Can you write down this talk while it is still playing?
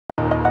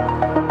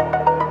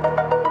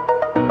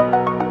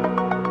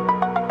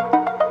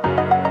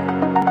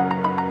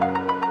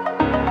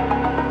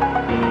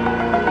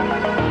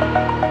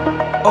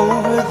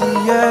Over the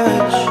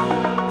edge,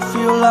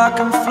 feel like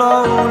I'm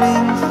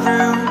floating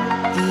through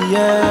the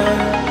air.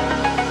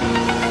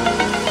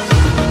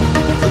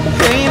 The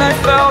pain I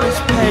felt is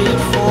paid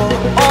for,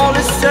 all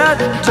is said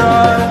and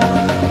done.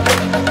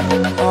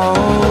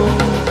 Oh,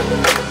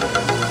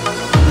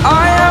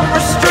 I am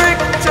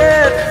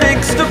restricted,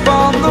 fixed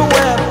upon the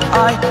web.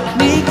 I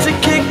need to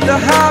kick the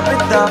habit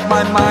that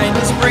my mind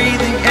is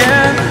breathing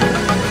in.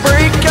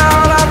 Break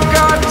out, I've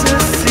got to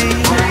see.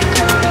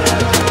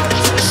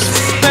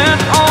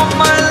 Spent all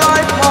my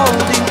life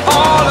holding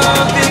all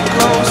of it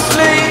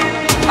closely.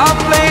 I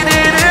played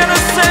it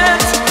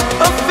innocent,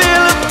 a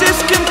feel of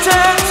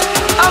discontent.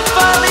 I'm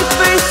finally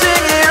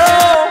facing it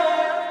all,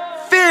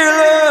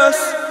 fearless.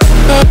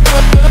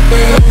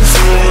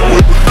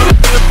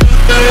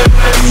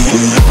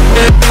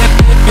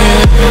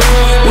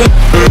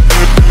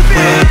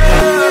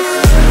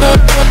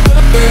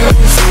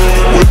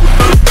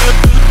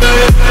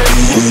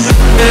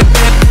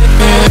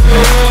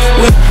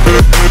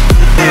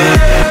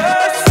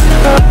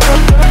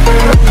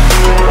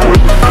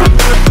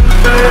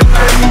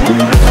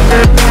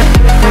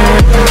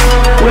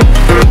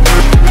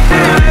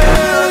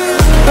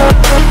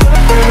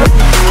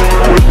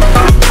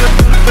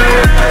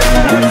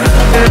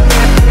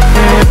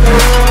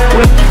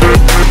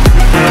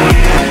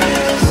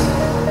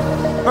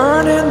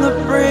 Burning the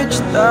bridge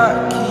that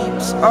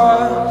keeps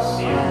us.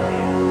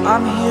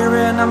 I'm here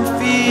and I'm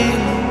feeling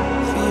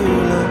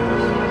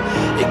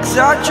fearless.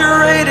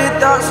 Exaggerated,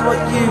 that's what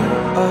you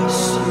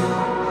assume.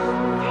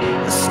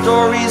 The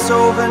story's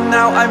over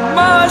now, I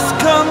must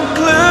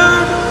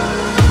conclude.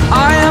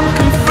 I am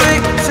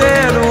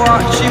conflicted,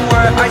 watching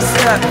where I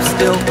step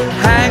still,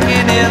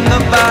 hanging in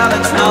the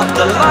balance. Not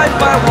the life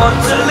I want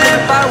to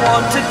live, I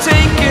want to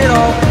take it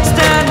all.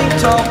 Standing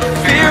tall,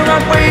 fear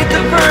outweighed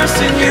the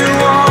person you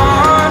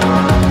are.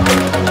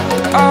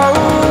 Oh,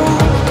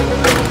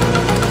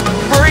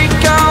 break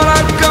out,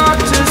 I've got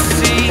to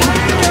see.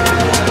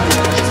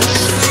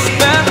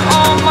 Spent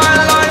all my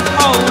life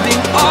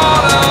holding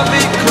all of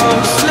it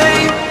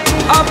closely.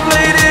 I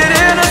played it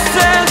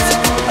innocent,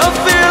 a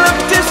feel of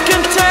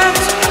discontent.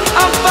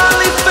 I'm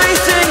finally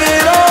facing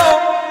it all,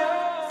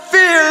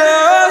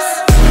 fearless.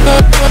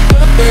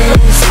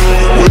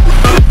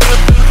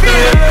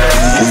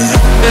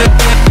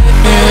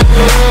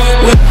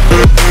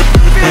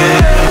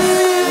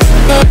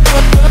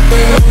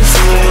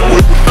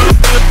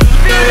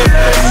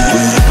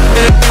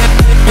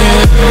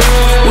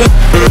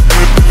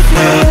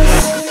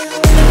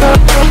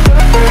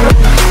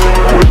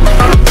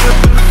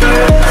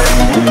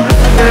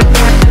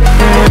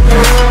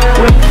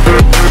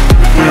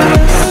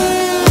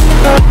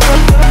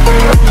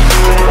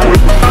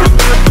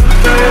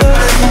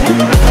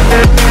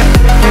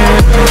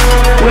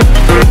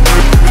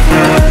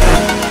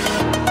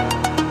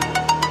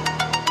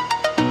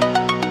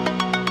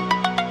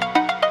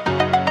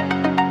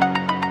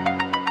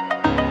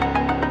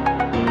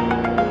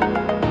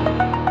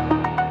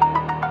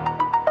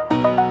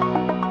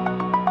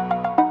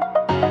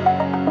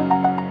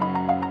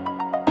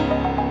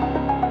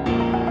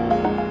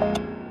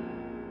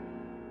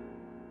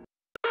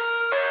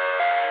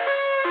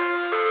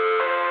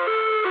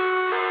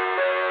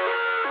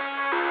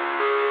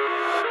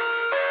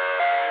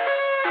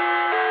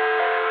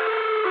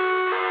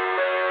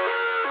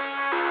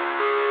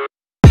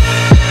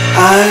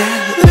 I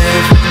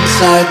live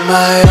inside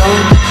my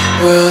own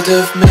world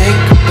of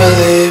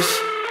make-believe.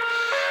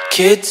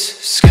 Kids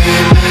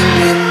screaming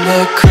in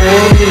the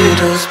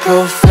cradles,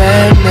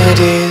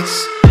 profanities.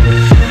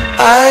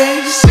 I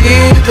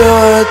see the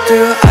world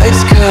through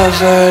ice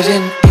covered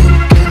in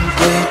ink and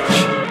bleach.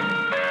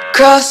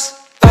 Cross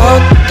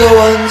out the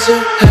ones who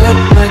heard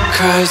my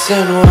cries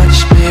and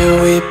watched me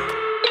weep.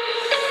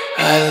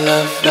 I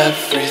love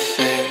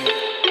everything.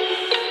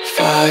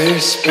 Fire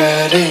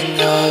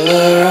spreading all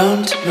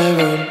around my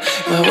room.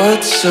 My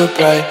world's so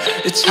bright,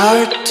 it's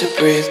hard to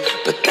breathe,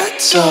 but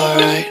that's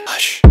alright.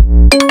 Hush.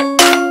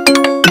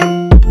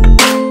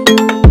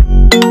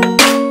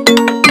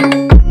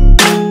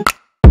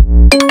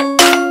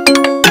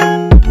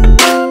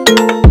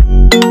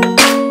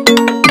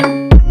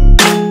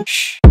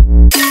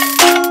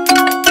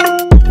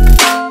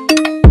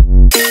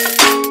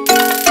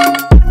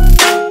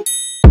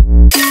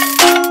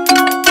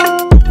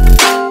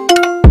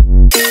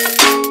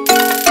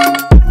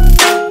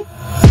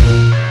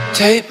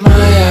 Take my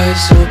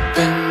eyes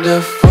open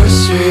to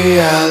force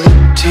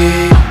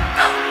reality.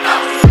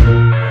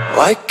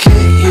 Why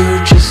can't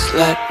you just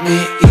let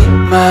me eat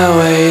my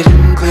weight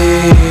in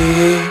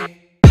glee?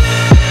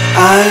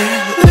 I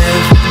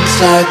live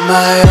inside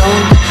my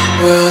own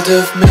world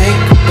of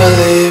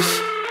make-believe.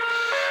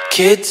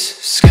 Kids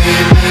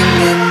screaming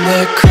in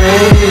their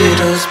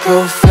cradles,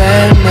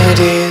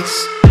 profanities.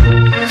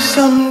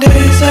 Some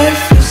days I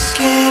feel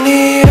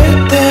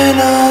skinnier than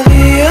all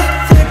the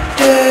other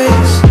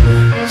days.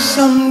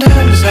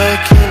 Sometimes I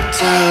can't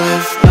tell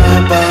if my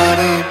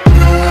body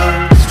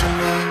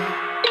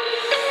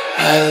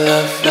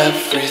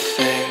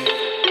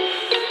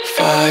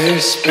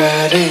colors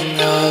spreading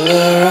all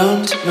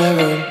around my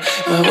room.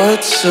 My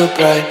world's so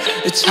bright,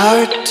 it's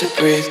hard to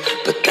breathe,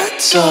 but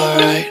that's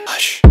alright.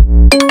 Hush.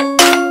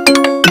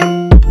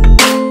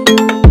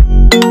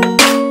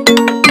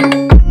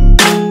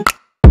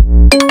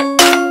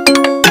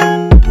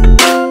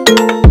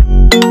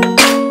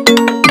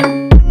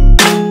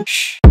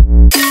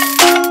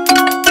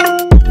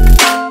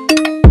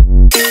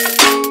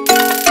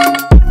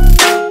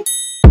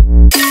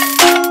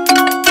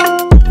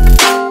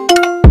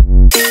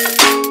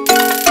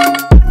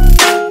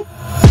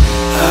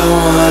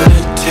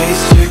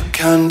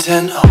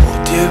 Content,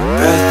 hold your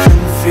breath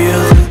and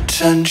feel the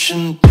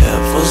tension.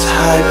 Devils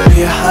hide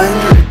behind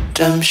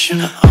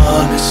redemption.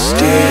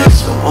 Honesty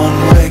is a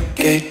one-way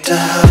gate to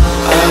hell.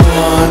 I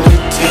wanna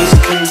taste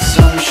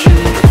consumption,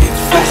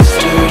 breathe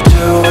faster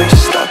to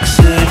waste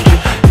oxygen.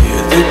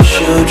 Hear the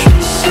children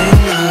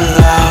sing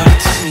aloud.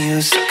 It's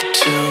music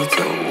till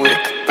the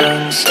wick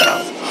burns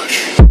out.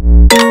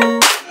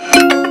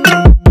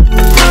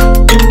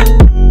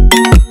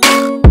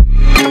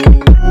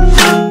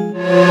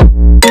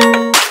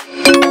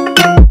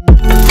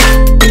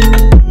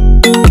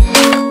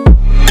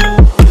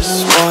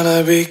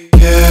 Be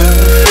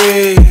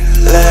carefree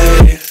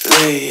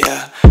lately,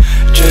 yeah.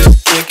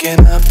 Just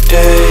picking up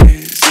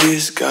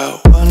daisies.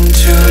 Got one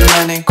too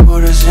many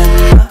quarters in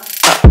my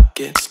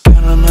pockets.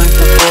 Count 'em like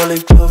the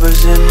 4-leaf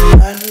clovers in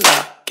my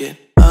locket.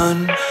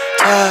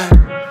 Untied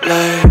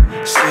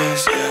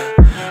laces,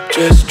 yeah.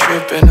 Just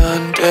tripping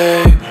on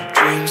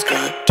daydreams.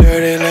 Got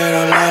dirty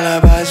little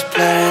lullabies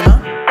playing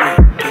on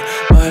repeat.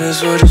 Might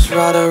as well just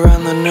ride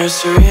around the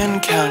nursery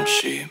and count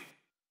sheep.